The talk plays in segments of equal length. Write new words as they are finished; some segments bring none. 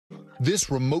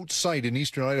This remote site in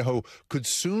eastern Idaho could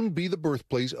soon be the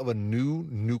birthplace of a new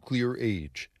nuclear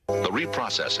age. The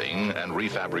reprocessing and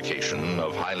refabrication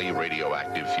of highly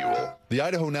radioactive fuel. The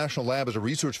Idaho National Lab is a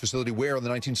research facility where, in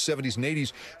the 1970s and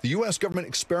 80s, the U.S. government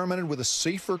experimented with a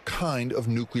safer kind of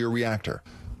nuclear reactor.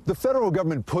 The federal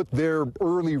government put their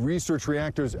early research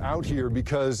reactors out here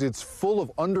because it's full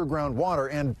of underground water,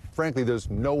 and frankly,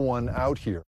 there's no one out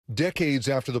here. Decades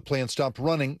after the plant stopped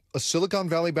running, a Silicon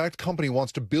Valley-backed company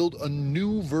wants to build a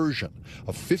new version,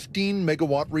 a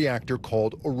 15-megawatt reactor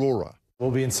called Aurora.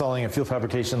 We'll be installing a fuel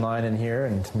fabrication line in here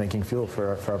and making fuel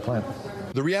for our plant.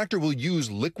 The reactor will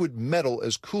use liquid metal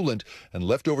as coolant and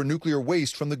leftover nuclear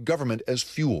waste from the government as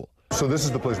fuel. So this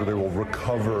is the place where they will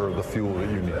recover the fuel that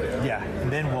you need. Yeah, and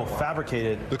then we'll fabricate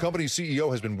it. The company's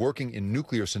CEO has been working in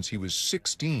nuclear since he was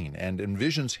 16 and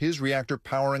envisions his reactor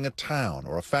powering a town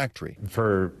or a factory.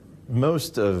 For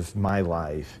most of my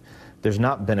life, there's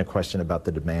not been a question about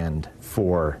the demand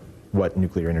for what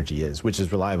nuclear energy is, which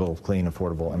is reliable, clean,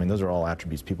 affordable. I mean, those are all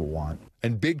attributes people want.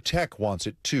 And big tech wants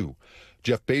it too.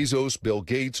 Jeff Bezos, Bill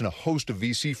Gates, and a host of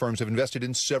VC firms have invested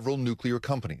in several nuclear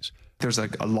companies. There's a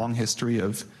long history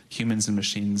of humans and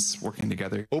machines working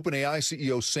together. OpenAI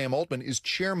CEO Sam Altman is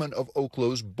chairman of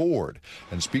Oklo's board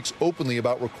and speaks openly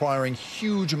about requiring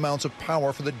huge amounts of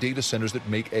power for the data centers that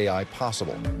make AI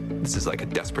possible. This is like a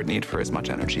desperate need for as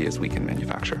much energy as we can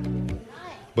manufacture.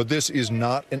 But this is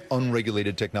not an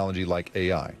unregulated technology like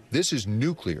AI. This is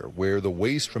nuclear, where the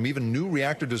waste from even new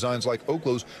reactor designs like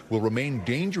Oklo's will remain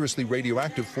dangerously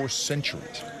radioactive for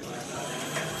centuries.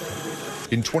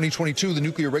 In 2022, the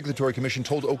Nuclear Regulatory Commission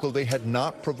told Oklo they had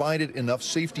not provided enough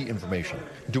safety information.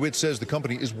 DeWitt says the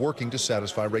company is working to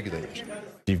satisfy regulators.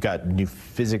 You've got new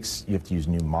physics, you have to use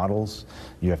new models,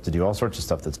 you have to do all sorts of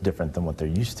stuff that's different than what they're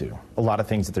used to. A lot of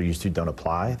things that they're used to don't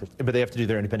apply, but they have to do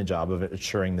their independent job of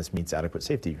ensuring this meets adequate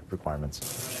safety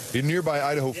requirements. In nearby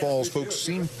Idaho Falls, folks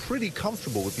seem pretty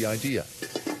comfortable with the idea.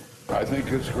 I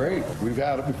think it's great. We've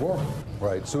had it before.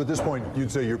 Right. So at this point, you'd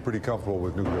say you're pretty comfortable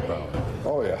with nuclear power.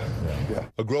 Oh, yeah.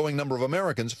 A growing number of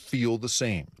Americans feel the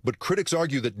same. But critics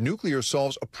argue that nuclear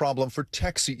solves a problem for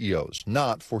tech CEOs,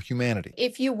 not for humanity.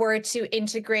 If you were to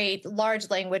integrate large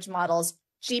language models,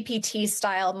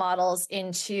 GPT-style models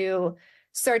into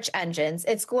search engines,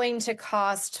 it's going to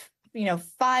cost,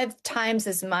 5 times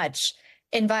as much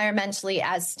environmentally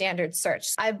as standard search.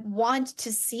 I want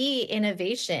to see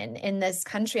innovation in this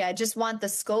country. I just want the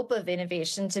scope of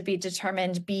innovation to be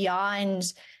determined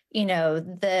beyond,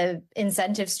 the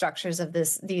incentive structures of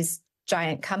these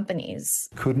giant companies.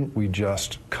 Couldn't we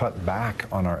just cut back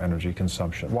on our energy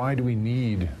consumption? Why do we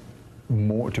need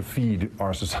more to feed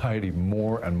our society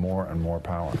more and more and more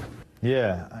power?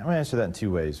 Yeah, I'm going to answer that in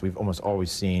 2 ways. We've almost always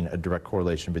seen a direct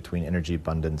correlation between energy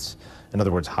abundance, in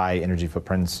other words, high energy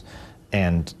footprints,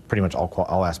 and pretty much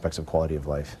all aspects of quality of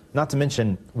life. Not to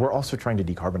mention, we're also trying to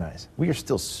decarbonize. We are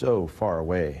still so far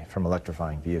away from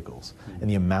electrifying vehicles, and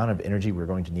the amount of energy we're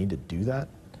going to need to do that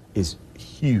is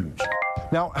huge.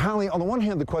 Now, Hallie, on the one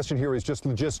hand, the question here is just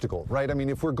logistical, right? I mean,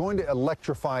 if we're going to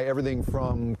electrify everything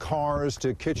from cars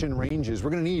to kitchen ranges, we're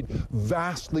going to need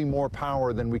vastly more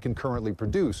power than we can currently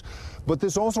produce. But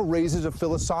this also raises a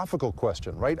philosophical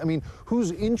question, right? I mean,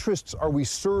 whose interests are we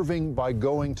serving by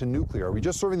going to nuclear? Are we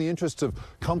just serving the interests of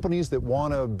companies that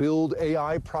want to build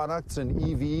AI products and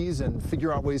EVs and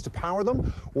figure out ways to power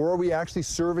them? Or are we actually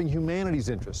serving humanity's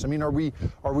interests? I mean, are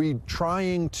we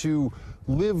trying to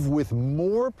live with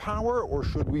more power, or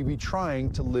should we be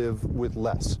trying to live with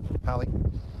less? Hallie?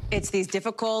 It's these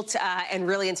difficult and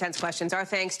really intense questions. Our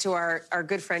thanks to our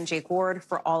good friend Jake Ward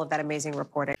for all of that amazing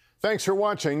reporting. Thanks for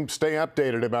watching. Stay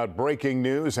updated about breaking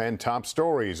news and top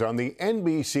stories on the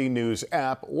NBC News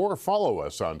app or follow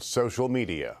us on social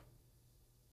media.